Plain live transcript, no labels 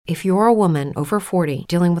If you're a woman over 40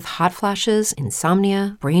 dealing with hot flashes,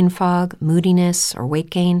 insomnia, brain fog, moodiness, or weight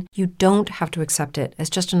gain, you don't have to accept it as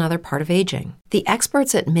just another part of aging. The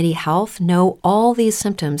experts at MIDI Health know all these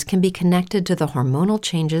symptoms can be connected to the hormonal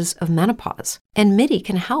changes of menopause. And MIDI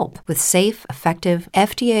can help with safe, effective,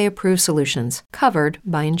 FDA-approved solutions covered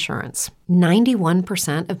by insurance.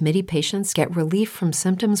 91% of MIDI patients get relief from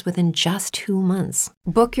symptoms within just 2 months.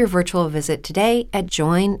 Book your virtual visit today at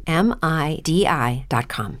joinmidi.com.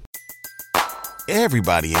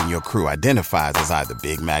 Everybody in your crew identifies as either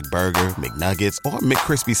Big Mac Burger, McNuggets, or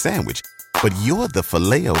McCrispy Sandwich. But you're the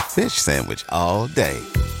Filet-O-Fish Sandwich all day.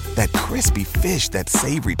 That crispy fish, that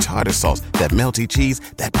savory tartar sauce, that melty cheese,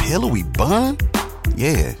 that pillowy bun.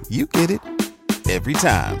 Yeah, you get it. Every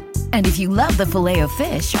time. And if you love the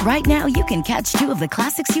Filet-O-Fish, right now you can catch 2 of the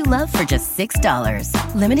classics you love for just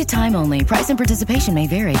 $6. Limited time only. Price and participation may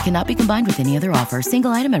vary. Cannot be combined with any other offer.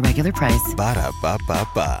 Single item at regular price.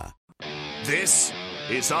 Ba-da-ba-ba-ba. This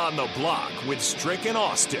is On the Block with Strick and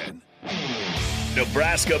Austin.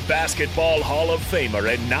 Nebraska Basketball Hall of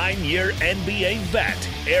Famer and 9-year NBA vet,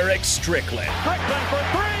 Eric Strickland. Strickland for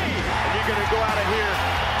 3! And you're going to go out of here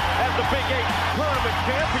as the Big 8 tournament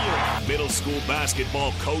champion. Middle school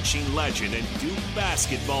basketball coaching legend and Duke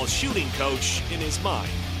basketball shooting coach in his mind,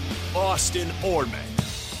 Austin Orman.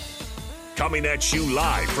 Coming at you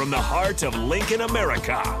live from the heart of Lincoln,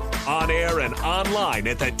 America. On air and online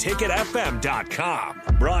at theticketfm.com.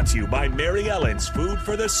 Brought to you by Mary Ellen's Food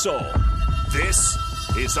for the Soul. This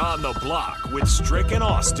is On the Block with Strick and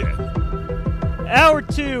Austin. Hour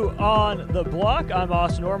 2 on the block. I'm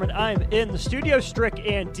Austin Orman. I'm in the studio. Strick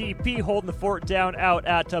and DP holding the fort down out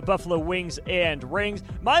at Buffalo Wings and Rings.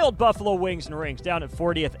 My old Buffalo Wings and Rings down at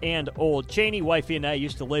 40th and Old Cheney. Wifey and I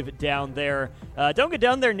used to live down there. Don't get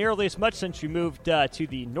down there nearly as much since we moved to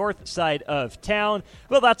the north side of town.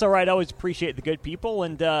 Well, that's all right. I always appreciate the good people.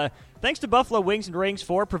 And thanks to Buffalo Wings and Rings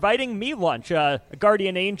for providing me lunch. A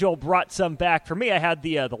guardian angel brought some back for me. I had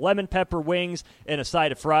the lemon pepper wings and a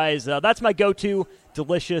side of fries. That's my go-to.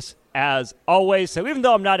 Delicious as always. So even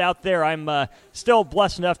though I'm not out there, I'm still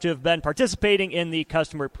blessed enough to have been participating in the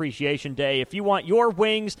Customer Appreciation Day. If you want your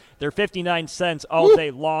wings, they're 59 cents all day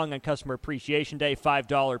long on Customer Appreciation Day.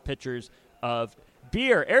 $5 pitchers of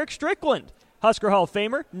beer. Eric Strickland, Husker Hall of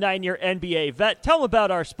Famer, 9-year NBA vet. Tell them about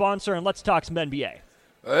our sponsor, and let's talk some NBA.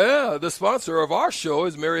 Yeah, the sponsor of our show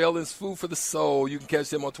is Mary Ellen's Food for the Soul. You can catch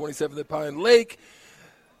them on 27th at Pine Lake.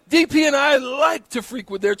 DP and I like to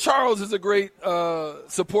frequent there. Charles is a great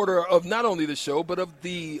supporter of not only the show, but of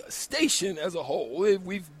the station as a whole.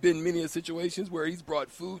 We've been many situations where he's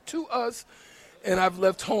brought food to us, and I've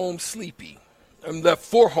left home sleepy. I'm left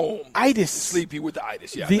for home. Itis. Sleepy with the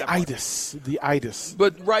itis. Yeah, the itis. The itis.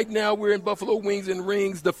 But right now we're in Buffalo Wings and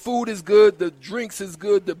Rings. The food is good. The drinks is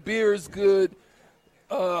good. The beer is good.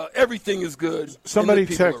 Everything is good. Somebody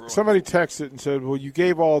texted and said, well, you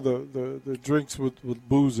gave all the drinks with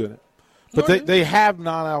booze in it. But they have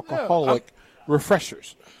non-alcoholic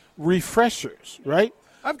refreshers. Refreshers, right?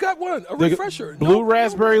 I've got one, a refresher. Blue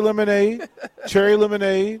raspberry lemonade, cherry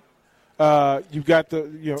lemonade. You've got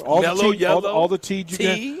all Mellow the tea, yellow, all the tea you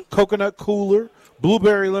get. Coconut cooler,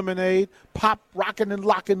 blueberry lemonade, pop rockin' and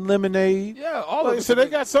lockin' lemonade. Yeah, all of it. So they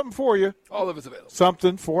got something for you. All of it's available.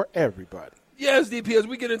 Something for everybody. Yes, DP, as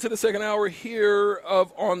we get into the second hour here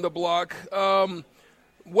of On the Block,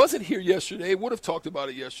 wasn't here yesterday, would have talked about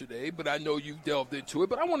it yesterday, but I know you've delved into it.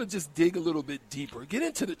 But I want to just dig a little bit deeper, get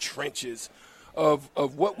into the trenches of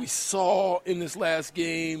what we saw in this last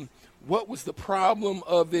game. What was the problem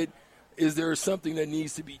of it? Is there something that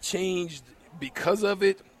needs to be changed because of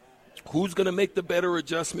it? Who's going to make the better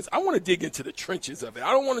adjustments? I want to dig into the trenches of it.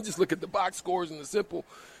 I don't want to just look at the box scores and the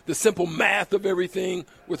simple math of everything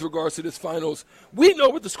with regards to this finals. We know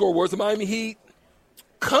what the score was. The Miami Heat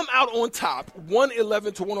come out on top,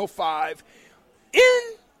 111-105 in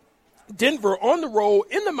Denver on the road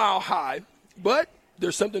in the Mile High. But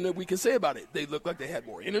there's something that we can say about it. They looked like they had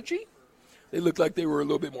more energy. They looked like they were a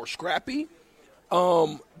little bit more scrappy.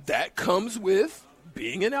 That comes with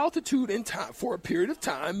being in altitude in time for a period of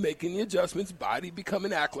time, making the adjustments, body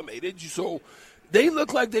becoming acclimated. So they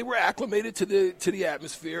look like they were acclimated to the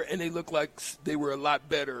atmosphere, and they look like they were a lot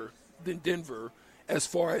better than Denver as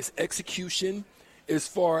far as execution, as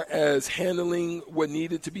far as handling what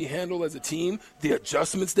needed to be handled as a team, the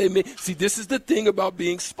adjustments they made. See, this is the thing about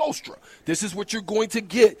being Spoelstra. This is what you're going to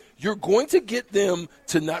get. You're going to get them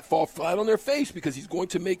to not fall flat on their face because he's going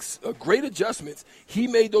to make great adjustments. He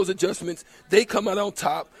made those adjustments. They come out on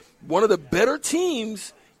top. One of the better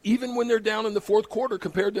teams, even when they're down in the fourth quarter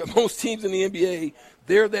compared to most teams in the NBA,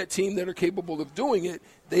 they're that team that are capable of doing it.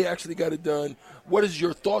 They actually got it done. What is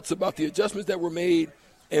your thoughts about the adjustments that were made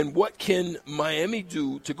And what can Miami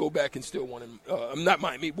do to go back and steal one? Not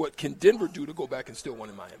Miami. What can Denver do to go back and steal one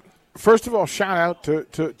in Miami? First of all, shout out to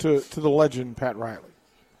the legend, Pat Riley.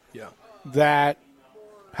 Yeah. That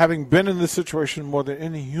having been in this situation more than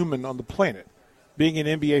any human on the planet, being in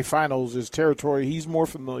NBA Finals is territory he's more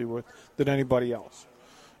familiar with than anybody else.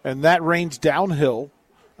 And that rains downhill.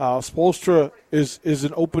 Spoelstra is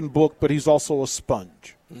an open book, but he's also a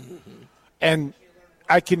sponge. Mm-hmm. And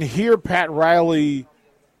I can hear Pat Riley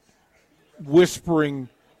whispering,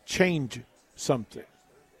 change something.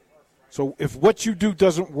 So if what you do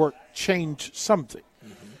doesn't work, change something.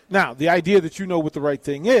 Mm-hmm. Now, the idea that you know what the right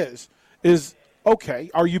thing is, okay,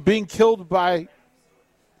 are you being killed by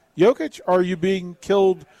Jokic or are you being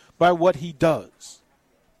killed by what he does?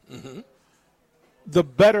 Mm-hmm.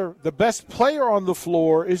 The best player on the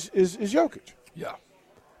floor is Jokic. Yeah.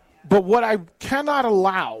 But what I cannot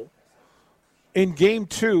allow in Game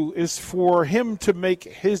 2 is for him to make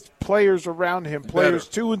his players around him, players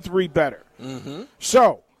 2 and 3, better. Mm-hmm.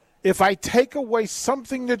 So if I take away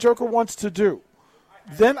something that Joker wants to do,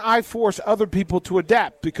 then I force other people to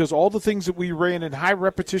adapt because all the things that we ran in high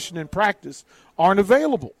repetition in practice aren't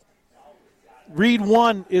available. Read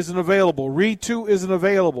 1 isn't available. Read 2 isn't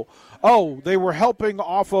available. Oh, they were helping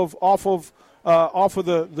off of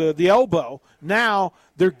the elbow. Now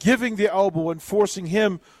they're giving the elbow and forcing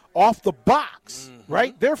him off the box, mm-hmm.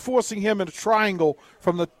 right? They're forcing him in a triangle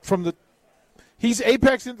from the. He's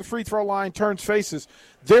apexing at the free throw line, turns faces.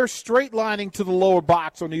 They're straight lining to the lower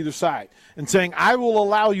box on either side and saying, I will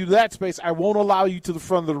allow you that space. I won't allow you to the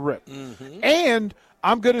front of the rim. Mm-hmm. And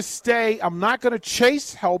I'm going to stay. I'm not going to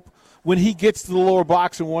chase help when he gets to the lower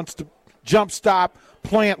box and wants to jump stop,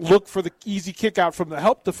 plant, look for the easy kick out from the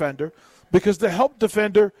help defender because the help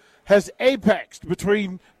defender has apexed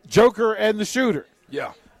between Joker and the shooter.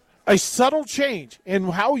 Yeah. A subtle change in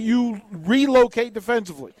how you relocate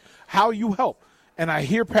defensively, how you help. And I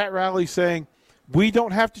hear Pat Riley saying, we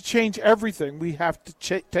don't have to change everything. We have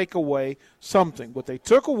to take away something. What they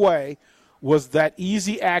took away was that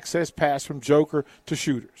easy access pass from Joker to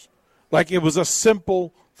shooters. Like it was a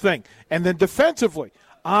simple thing. And then defensively,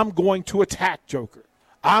 I'm going to attack Joker.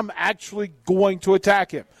 I'm actually going to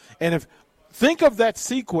attack him. And think of that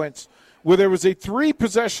sequence where there was a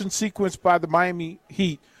 3-possession sequence by the Miami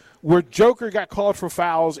Heat where Joker got called for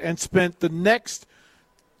fouls and spent the next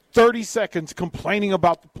 30 seconds complaining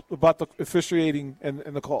about the officiating and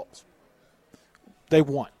the calls. They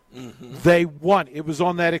won. Mm-hmm. They won. It was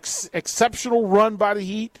on that exceptional run by the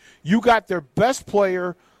Heat. You got their best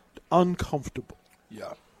player uncomfortable.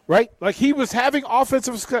 Yeah. Right? Like he was having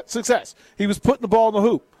offensive success. He was putting the ball in the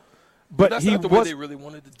hoop. But that's not the way they really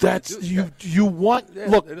wanted to do. That's you want. Yeah,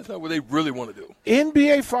 look, that's not what they really want to do.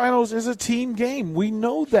 NBA Finals is a team game. We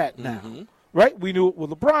know that now, mm-hmm. right? We knew it with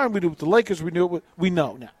LeBron. We knew it with the Lakers. We knew it. We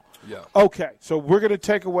know now. Yeah. Okay, so we're going to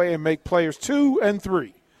take away and make players 2 and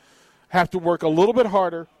 3 have to work a little bit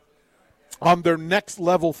harder on their next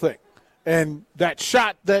level thing, and that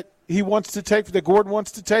shot that he wants to take, that Gordon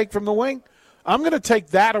wants to take from the wing, I'm going to take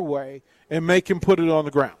that away and make him put it on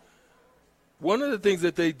the ground. One of the things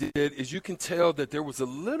that they did is you can tell that there was a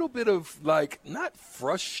little bit of, like, not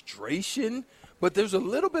frustration, but there's a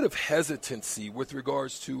little bit of hesitancy with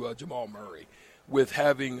regards to Jamal Murray with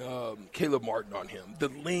having Caleb Martin on him. The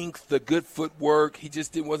length, the good footwork, he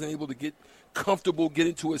just wasn't able to get comfortable, get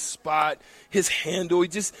into his spot, his handle.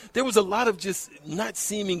 There was a lot of just not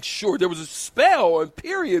seeming sure. There was a spell, a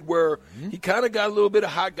period where he kind of got a little bit of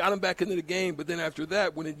hot, got him back into the game, but then after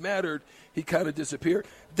that, when it mattered, he kind of disappeared.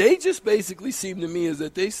 They just basically seemed to me as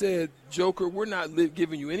that they said, Joker, we're not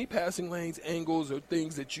giving you any passing lanes, angles, or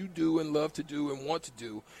things that you do and love to do and want to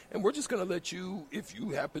do, and we're just going to let you, if you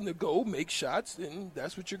happen to go make shots, then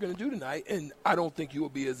that's what you're going to do tonight, and I don't think you will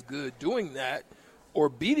be as good doing that or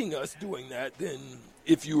beating us doing that than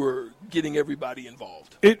if you were getting everybody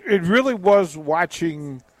involved. It really was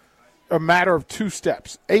watching a matter of 2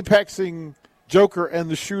 steps, apexing Joker and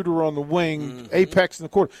the shooter on the wing, apex in the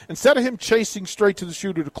corner. Instead of him chasing straight to the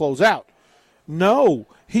shooter to close out, no,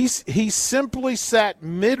 he simply sat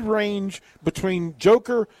mid-range between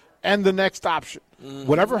Joker and the next option. Mm-hmm.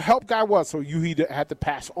 Whatever help guy was, so you either had to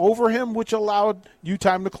pass over him, which allowed you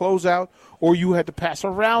time to close out, or you had to pass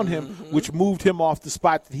around him, which moved him off the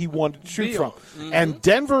spot that he wanted to shoot from. Mm-hmm. And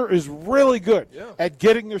Denver is really good at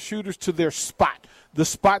getting their shooters to their spot, the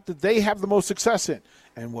spot that they have the most success in.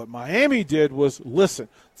 And what Miami did was, listen,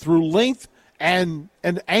 through length and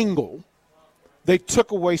an angle, they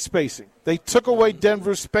took away spacing. They took away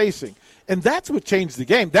Denver's spacing. And that's what changed the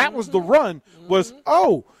game. That was the run, was,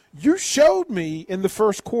 you showed me in the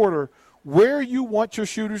first quarter where you want your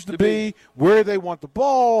shooters to be, where they want the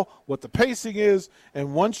ball, what the pacing is.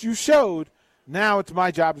 And once you showed, now it's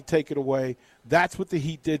my job to take it away. That's what the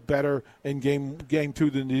Heat did better in game 2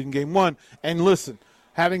 than they did in game 1. And listen,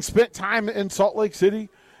 having spent time in Salt Lake City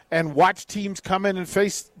and watched teams come in and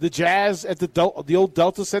face the Jazz at the old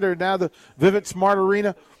Delta Center, now the Vivint Smart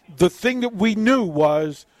Arena, the thing that we knew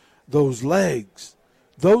was those legs.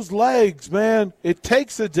 Those legs, man, it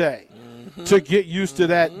takes a day to get used to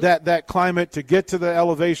that climate, to get to the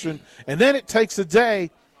elevation. And then it takes a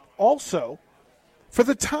day also for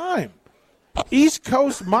the time. East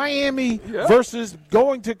Coast, Miami versus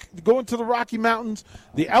going to the Rocky Mountains,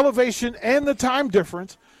 the elevation and the time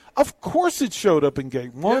difference. Of course it showed up in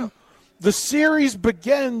game 1. Yeah. The series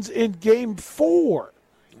begins in game 4.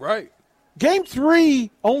 Right. Game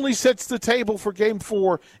 3 only sets the table for game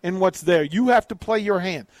 4 and what's there. You have to play your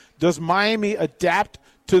hand. Does Miami adapt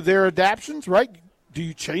to their adaptions, right? Do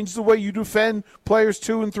you change the way you defend players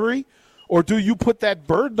 2 and 3? Or do you put that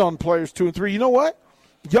burden on players 2 and 3? You know what?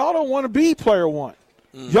 Y'all don't want to be player 1.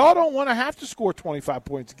 Y'all don't want to have to score 25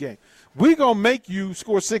 points a game. We're going to make you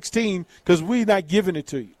score 16 because we're not giving it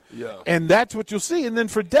to you. Yeah. And that's what you'll see. And then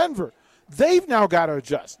for Denver, they've now got to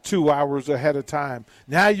adjust 2 hours ahead of time.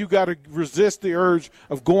 Now you got to resist the urge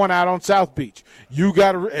of going out on South Beach. You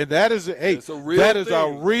got to, and that is a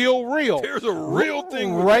real. There's a real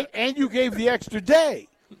thing, right? And you gave the extra day.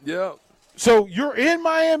 Yeah. So you're in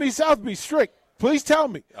Miami, South Beach, Strick. Please tell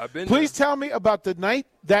me. Please tell me about the night,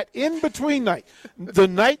 that in between night,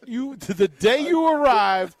 the day you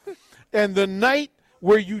arrive, and the night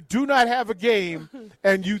where you do not have a game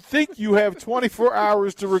and you think you have 24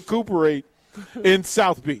 hours to recuperate in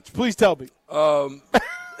South Beach. Please tell me.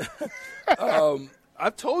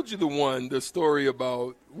 I've told you the story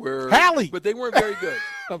about where Hallie, but they weren't very good.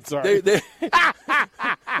 I'm sorry.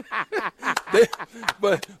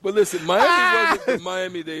 But listen, Miami wasn't the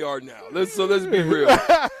Miami they are now. Let's be real.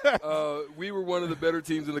 We were one of the better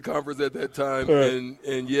teams in the conference at that time, right.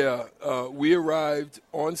 We arrived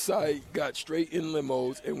on site, got straight in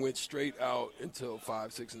limos, and went straight out until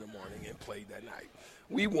 5, 6 in the morning and played that night.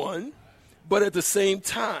 We won, but at the same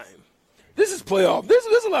time, this is playoff.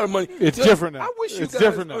 There's a lot of money. It's different now. I wish you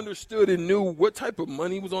guys understood and knew what type of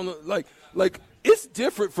money was on the like. It's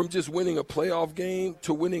different from just winning a playoff game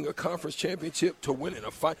to winning a conference championship to winning a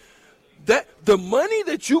fight. That the money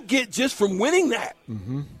that you get just from winning that,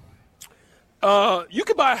 you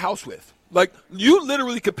could buy a house with. Like you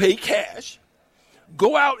literally could pay cash,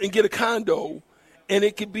 go out and get a condo, and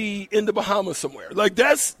it could be in the Bahamas somewhere. Like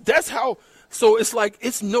that's how. So it's like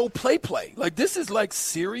it's no play. Like this is like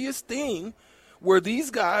serious thing where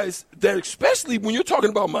these guys that especially when you're talking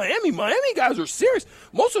about Miami guys are serious.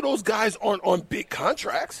 Most of those guys aren't on big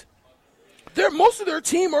contracts. Most of their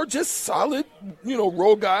team are just solid,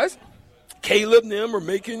 role guys. Caleb and them are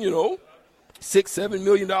making, $6-7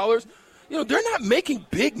 million. They're not making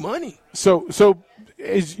big money. So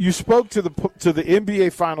as you spoke to the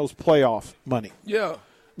NBA Finals playoff money. Yeah.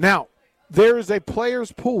 Now, there is a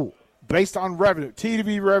players pool based on revenue,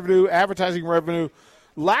 TV revenue, advertising revenue.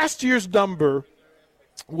 Last year's number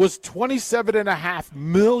was $27.5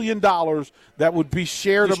 million that would be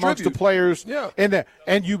shared amongst the players in there.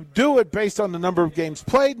 And you do it based on the number of games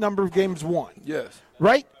played, number of games won. Yes.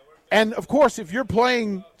 Right? And, of course, if you're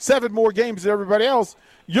playing 7 more games than everybody else,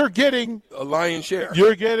 you're getting a lion's share.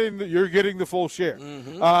 You're getting the full share.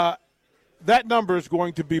 That number is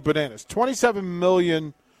going to be bananas. $27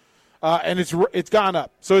 million. And it's gone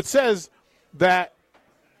up. So it says that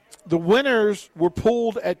the winners were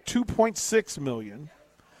pooled at $2.6 million,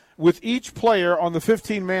 with each player on the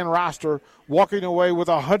 15-man roster walking away with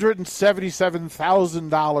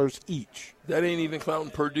 $177,000 each. That ain't even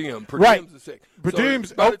counting per diem. Per right. diem's a sick. Per diems.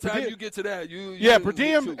 So by the time you get to that, per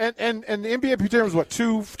diem and the NBA per diem is what,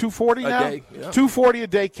 $240 now? A day. Yeah. $240 a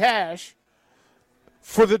day cash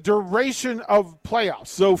for the duration of playoffs.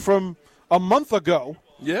 So from a month ago.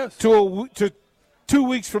 Yes. To 2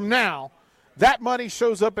 weeks from now, that money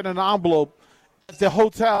shows up in an envelope at the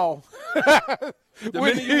hotel. The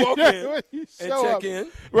minute you walk in and check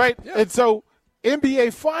in. Right. Yeah. And so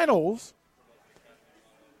NBA Finals,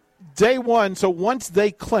 day 1, so once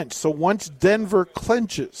they clinch, once Denver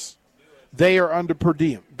clinches, they are under per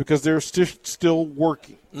diem because they're still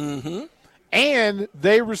working. And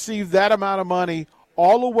they receive that amount of money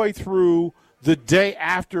all the way through the day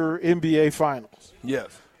after NBA Finals.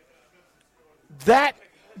 Yes. That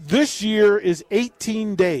this year is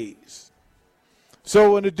 18 days.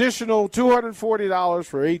 So an additional $240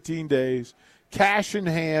 for 18 days, cash in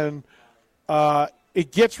hand.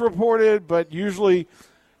 It gets reported, but usually –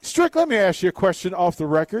 Strick, let me ask you a question off the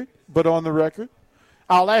record, but on the record.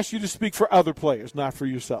 I'll ask you to speak for other players, not for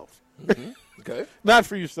yourself. Mm-hmm. Okay. Not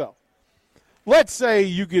for yourself. Let's say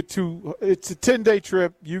you get it's a 10-day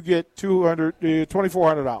trip, you get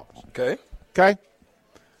 $2,400. Okay. Okay?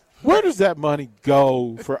 Where does that money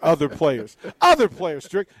go for other players? Other players,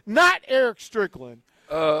 not Eric Strickland.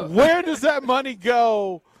 Where does that money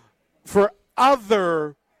go for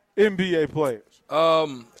other NBA players?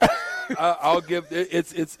 I'll give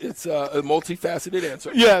it's a multifaceted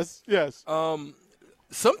answer. Yes.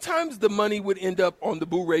 Sometimes the money would end up on the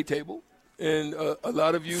Boo-Ray table. And a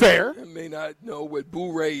lot of you may not know what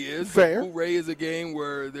Boo-Ray is. Fair. Boo-Ray is a game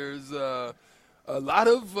where there's a lot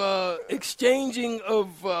of exchanging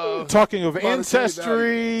of talking of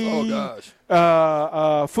ancestry. Oh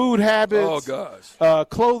gosh. Food habits. Oh gosh.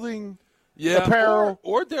 Clothing. Apparel.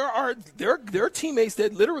 Or there are teammates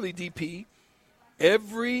that literally, DP,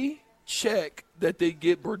 every check that they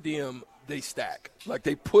get per diem, they stack. Like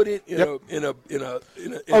they put it in a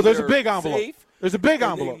there's a big envelope. Safe. There's a big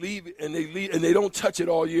envelope. And they don't touch it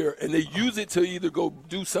all year, and they use it to either go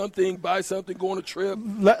do something, buy something, go on a trip.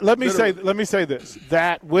 Let me say this: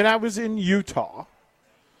 that when I was in Utah,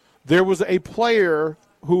 there was a player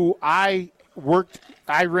who I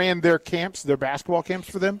ran their camps, their basketball camps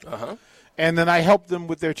for them, and then I helped them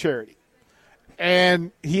with their charity.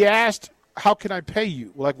 And he asked, "How can I pay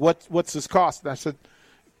you? Like, what's this cost?" And I said,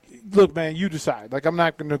 "Look, man, you decide. Like, I'm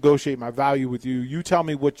not going to negotiate my value with you. You tell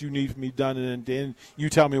me what you need from me done, and then you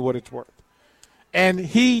tell me what it's worth." And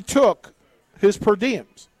he took his per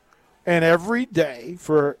diems, and every day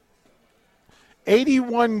for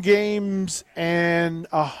 81 games and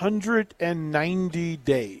 190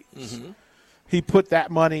 days, he put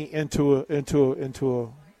that money into a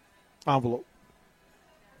envelope.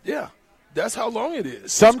 Yeah. That's how long it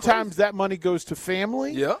is. Sometimes that money goes to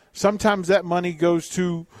family. Yeah. Sometimes that money goes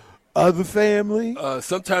to other family.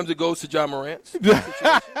 Sometimes it goes to John Morant.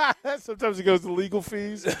 Sometimes it goes to legal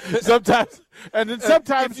fees. Sometimes,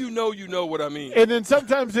 if you know what I mean. And then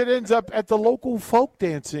sometimes it ends up at the local folk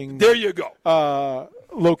dancing. There you go.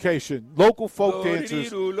 Location, local folk dancers.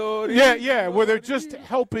 Yeah, where they're just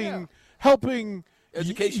helping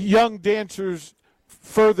education. Young dancers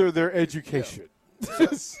further their education. Yeah.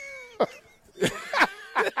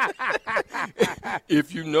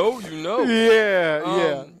 If you know, you know.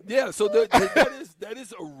 Yeah. So that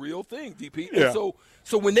is a real thing, DP. Yeah. And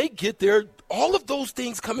so when they get there, all of those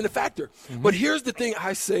things come into factor. Mm-hmm. But here's the thing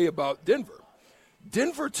I say about Denver.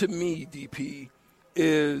 Denver, to me, DP,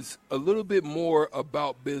 is a little bit more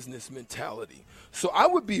about business mentality. So I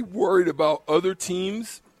would be worried about other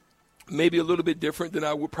teams, maybe a little bit different than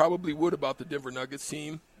I would about the Denver Nuggets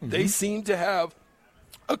team. Mm-hmm. They seem to have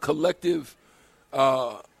a collective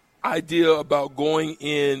idea about going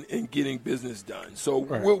in and getting business done. So,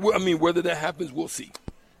 right. Whether that happens, we'll see.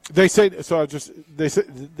 They say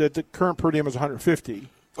that the current per diem is 150.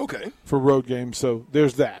 Okay. For road games, so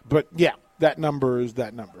there's that. But yeah, that number is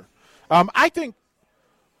that number. I think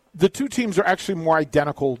the two teams are actually more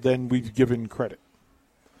identical than we've given credit.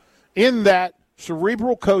 In that,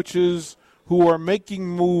 cerebral coaches who are making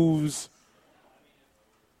moves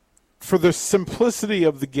for the simplicity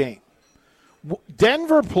of the game.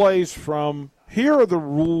 Denver plays from, here are the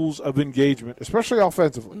rules of engagement, especially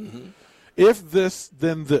offensively. Mm-hmm. If this,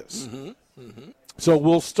 then this. Mm-hmm. Mm-hmm. So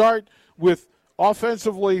we'll start with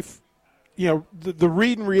offensively, the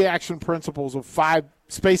read and reaction principles of 5,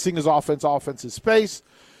 spacing is offense, offense is space,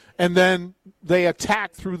 and then they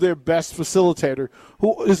attack through their best facilitator,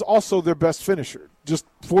 who is also their best finisher. Just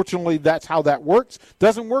fortunately, that's how that works.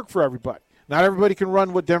 Doesn't work for everybody. Not everybody can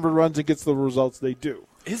run what Denver runs and gets the results they do.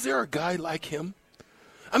 Is there a guy like him?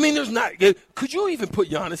 There's not. Could you even put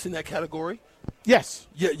Giannis in that category? Yes.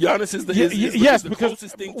 Yeah, Giannis is the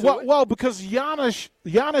closest thing to it. Well, because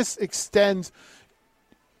Giannis extends.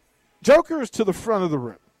 Joker is to the front of the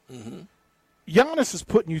rim. Mm-hmm. Giannis is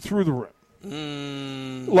putting you through the rim.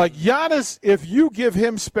 Like Giannis, if you give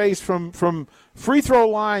him space from free throw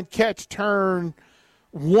line, catch, turn,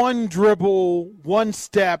 one dribble, one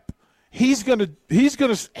step, he's gonna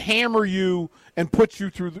hammer you and put you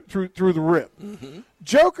through the rim. Mm-hmm.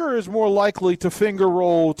 Joker is more likely to finger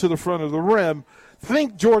roll to the front of the rim.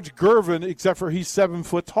 Think George Gervin, except for he's 7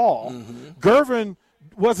 foot tall. Mm-hmm. Gervin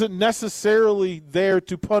wasn't necessarily there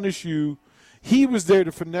to punish you. He was there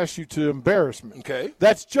to finesse you to embarrassment. Okay.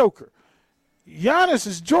 That's Joker. Giannis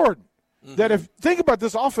is Jordan. Mm-hmm. Think about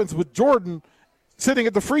this offense with Jordan sitting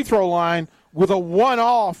at the free throw line with a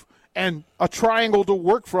one-off and a triangle to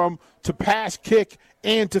work from to pass, kick,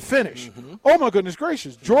 and to finish. Mm-hmm. Oh, my goodness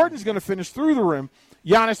gracious. Jordan's going to finish through the rim.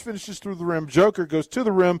 Giannis finishes through the rim. Joker goes to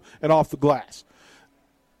the rim and off the glass.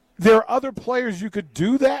 There are other players you could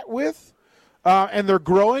do that with. and they're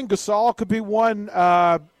growing. Gasol could be one,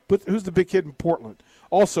 but who's the big kid in Portland?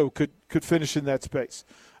 Also could finish in that space.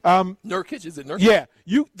 Nurkic, is it Nurkic? Yeah.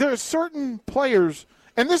 There are certain players,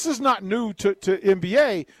 and this is not new to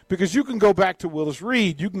NBA, because you can go back to Willis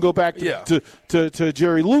Reed. You can go back to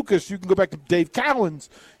Jerry Lucas. You can go back to Dave Cowens.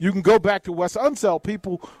 You can go back to Wes Unseld,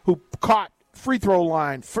 people who caught free throw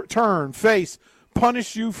line, turn, face,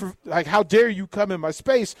 punish you for, like, how dare you come in my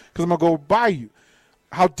space because I'm going to go by you.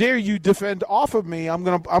 How dare you defend off of me? I'm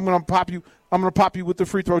gonna pop you. I'm going to pop you with the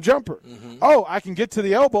free throw jumper. Mm-hmm. Oh, I can get to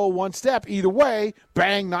the elbow one step. Either way,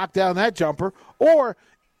 bang, knock down that jumper. Or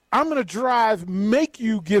I'm going to drive, make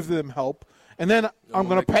you give them help, and then I'm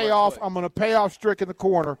going to pay off. I'm going to pay off Strick in the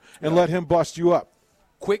corner and let him bust you up.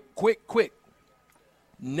 Quick.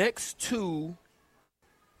 Next two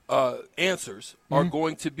answers are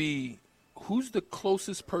going to be, who's the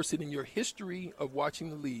closest person in your history of watching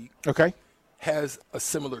the league? Okay. Has a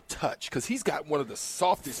similar touch, because he's got one of the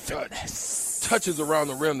softest touches around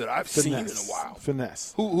the rim that I've seen in a while.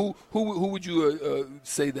 Finesse. Who would you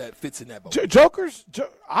say that fits in that boat? Joker's,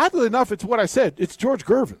 oddly enough, it's what I said. It's George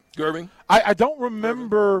Gervin. Gervin? I don't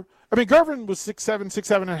remember. I mean, Gervin was 6'7",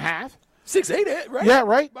 6'7.5". 6'8", right? Yeah,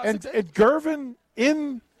 right. And Gervin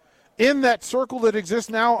in that circle that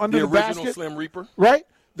exists now under the basket. The original Slim Reaper. Right?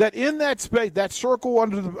 That in that space, that circle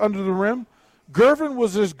under the rim, Gervin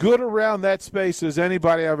was as good around that space as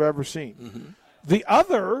anybody I've ever seen. Mm-hmm. The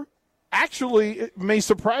other, actually, it may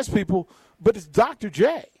surprise people, but it's Dr.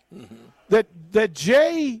 J. Mm-hmm. That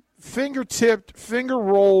J finger-tipped,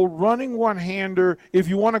 finger-roll, running one-hander, if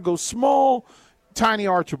you want to go small, Tiny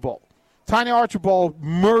Archibald. Tiny Archibald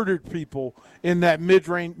murdered people in that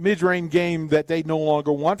mid-range game that they no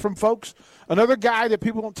longer want from folks. Another guy that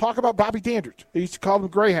people don't talk about, Bobby Dandridge. They used to call him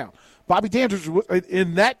Greyhound. Bobby Dandridge was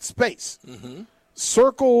in that space. Mm-hmm.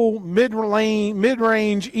 Circle,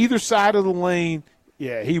 mid-range, either side of the lane.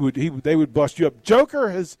 Yeah, they would bust you up. Joker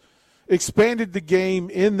has expanded the game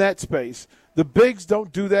in that space. The bigs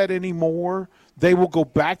don't do that anymore. They will go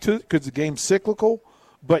back to it because the game's cyclical.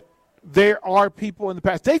 But there are people in the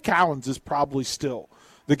past. Dave Cowens is probably still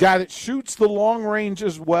the guy that shoots the long range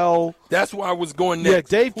as well. That's why I was going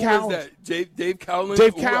next. Yeah, Dave Who Cowens. is that? Dave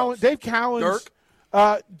Cowens? Dave Cowens.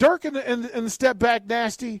 Dirk in the step back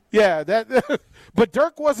nasty. Yeah, that. But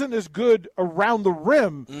Dirk wasn't as good around the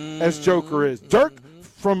rim as Joker is. Dirk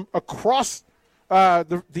from across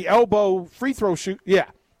the elbow free throw shoot. Yeah,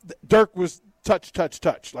 Dirk was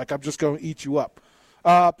touch. Like, I'm just going to eat you up.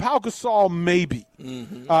 Pau Gasol maybe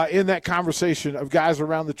in that conversation of guys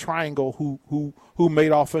around the triangle who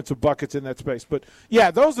made offensive buckets in that space. But yeah,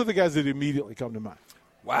 those are the guys that immediately come to mind.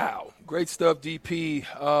 Wow, great stuff, DP.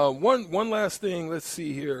 One last thing. Let's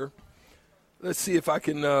see here. Let's see if I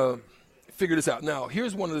can figure this out. Now,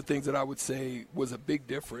 here's one of the things that I would say was a big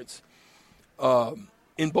difference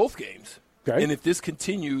in both games. Okay. And if this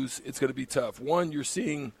continues, it's going to be tough. One, you're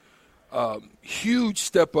seeing huge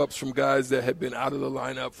step-ups from guys that have been out of the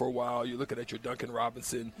lineup for a while. You're looking at your Duncan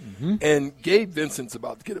Robinson. And Gabe Vincent's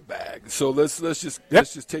about to get a bag. So let's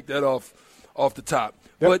just take that off the top.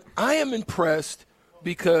 Yep. But I am impressed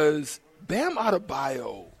because Bam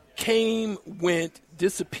Adebayo came, went,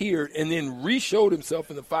 disappeared, and then re-showed himself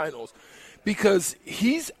in the finals because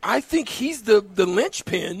I think he's the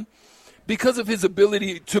linchpin because of his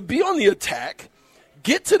ability to be on the attack,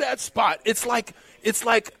 get to that spot. It's like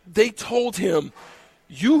they told him,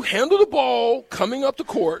 you handle the ball coming up the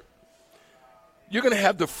court, you're going to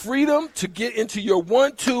have the freedom to get into your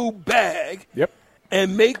 1-2 bag. Yep.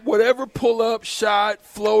 And make whatever pull-up, shot,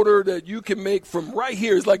 floater that you can make from right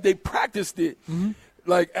here. It's like they practiced it,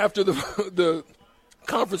 like after the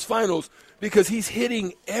conference finals, because he's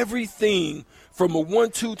hitting everything from a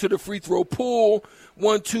 1-2 to the free throw pull,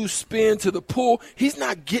 1-2 spin to the pull. He's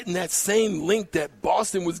not getting that same link that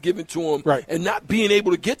Boston was giving to him, right, and not being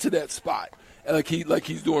able to get to that spot like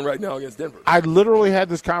he's doing right now against Denver. I literally had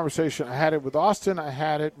this conversation. I had it with Austin. I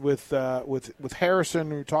had it with Harrison.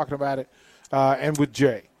 We were talking about it. And with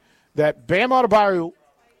Jay, that Bam Adebayo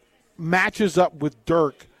matches up with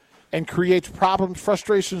Dirk and creates problems,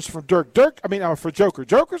 frustrations for for Joker.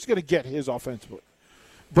 Joker's going to get his offensively.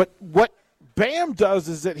 But what Bam does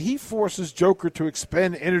is that he forces Joker to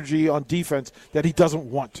expend energy on defense that he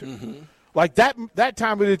doesn't want to. Like that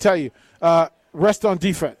time we did tell you, rest on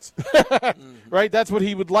defense. Right? That's what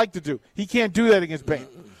he would like to do. He can't do that against Bam.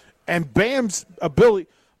 And Bam's ability,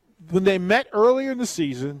 when they met earlier in the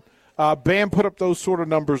season, Bam put up those sort of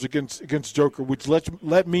numbers against Joker, which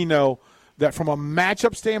let me know that from a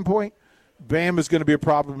matchup standpoint, Bam is going to be a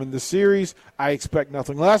problem in this series. I expect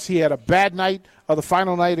nothing less. He had a bad night the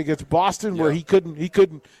final night against Boston where he couldn't hit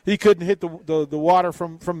the water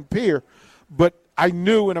from the pier. but I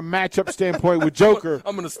knew in a matchup standpoint with Joker.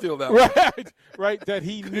 I'm going to steal that one. Right, that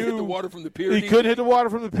he knew. Hit the water from the pier. He couldn't hit the water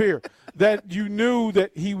from the pier. That you knew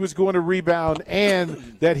that he was going to rebound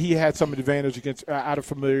and that he had some advantage against out of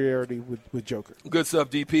familiarity with Joker. Good stuff,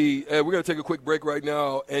 DP. We're going to take a quick break right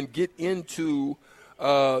now and get into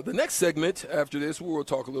the next segment after this. Where we'll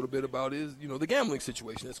talk a little bit about the gambling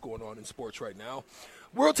situation that's going on in sports right now.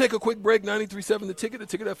 We'll take a quick break. 93.7 The Ticket,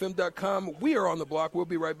 theticketfm.com. We are on the block. We'll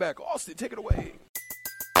be right back. Austin, take it away.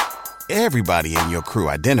 Everybody in your crew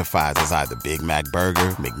identifies as either Big Mac Burger,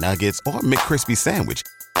 McNuggets, or McCrispy Sandwich.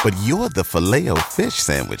 But you're the Filet-O-Fish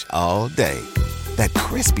Sandwich all day. That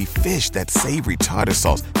crispy fish, that savory tartar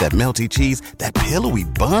sauce, that melty cheese, that pillowy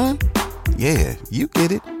bun. Yeah, you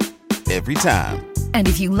get it. Every time. And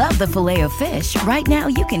if you love the Filet-O-Fish, right now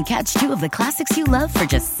you can catch 2 of the classics you love for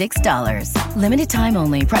just $6. Limited time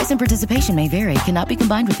only. Price and participation may vary. Cannot be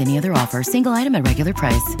combined with any other offer. Single item at regular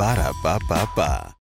price. Ba-da-ba-ba-ba.